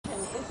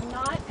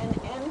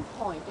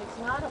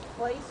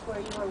place where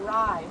you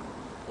arrive.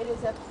 It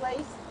is a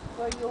place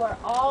where you are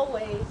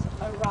always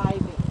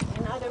arriving.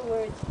 In other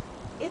words,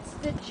 it's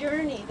the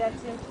journey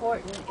that's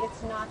important.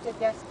 It's not the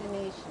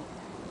destination.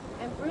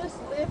 And Bruce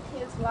lived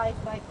his life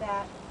like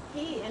that.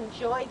 He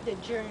enjoyed the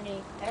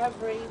journey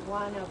every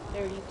one of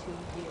 32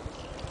 years.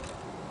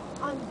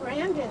 On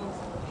Brandon's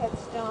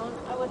headstone,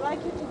 I would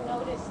like you to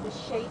notice the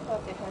shape of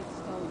the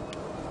headstone.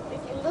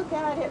 If you look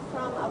at it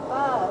from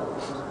above,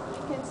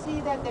 you can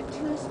see that the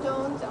two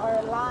stones are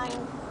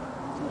aligned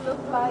to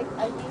look like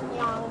a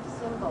yin-yang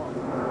symbol.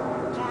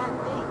 And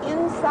the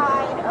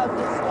inside of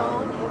the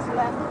stone is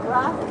left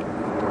rough,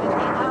 and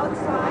the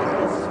outside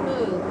is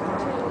smooth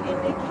to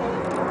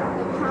indicate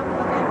the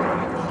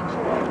complementary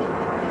nature of the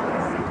yin-yang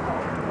symbol.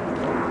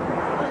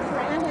 On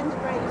Brandon's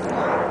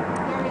gravestone,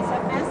 there is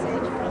a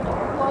message from a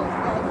quote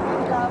that he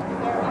loved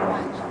very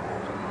much.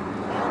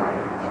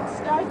 And it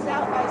starts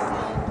out by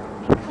saying,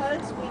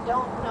 "Because we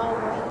don't know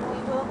when we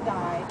will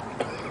die,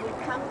 we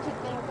come to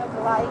think of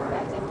life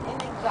as an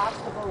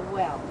inexhaustible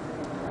well."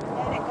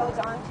 Then it goes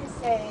on to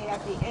say,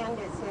 at the end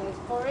it says,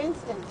 "For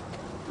instance,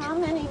 how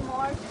many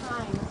more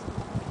times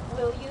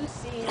will you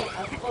see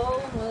a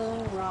full moon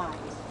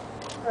rise?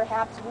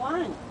 Perhaps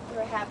one,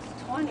 perhaps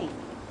 20,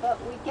 but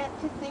we get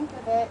to think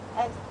of it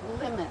as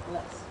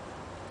limitless."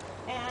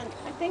 And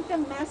I think the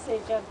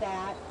message of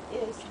that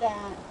is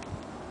that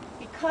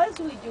because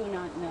we do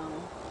not know,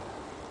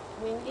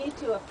 we need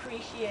to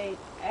appreciate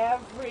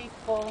every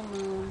full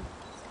moon,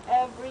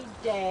 every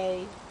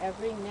day,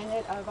 every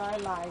minute of our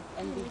life,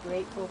 and be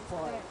grateful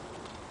for it.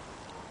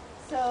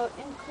 So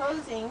in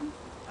closing,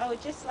 I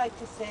would just like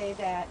to say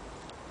that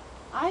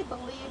I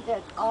believe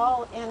that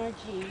all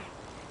energy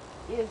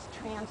is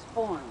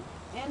transformed.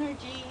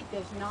 Energy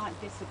does not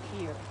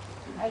disappear.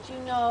 As you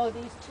know,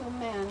 these two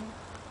men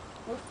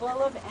were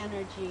full of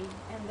energy,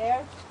 and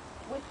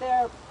with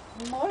their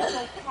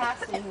mortal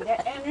passing, the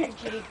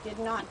energy did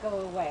not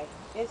go away.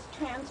 It's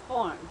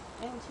transformed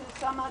into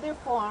some other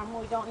form.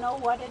 We don't know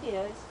what it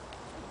is.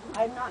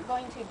 I'm not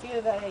going to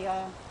give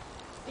a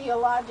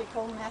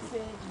theological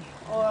message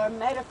or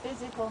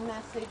metaphysical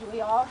message.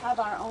 We all have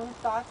our own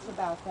thoughts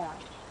about that.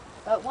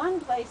 But one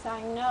place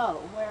I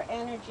know where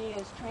energy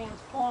is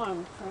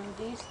transformed from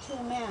these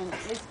two men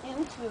is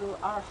into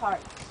our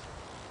hearts.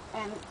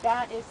 And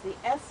that is the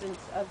essence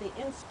of the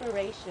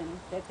inspiration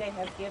that they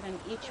have given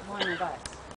each one of us.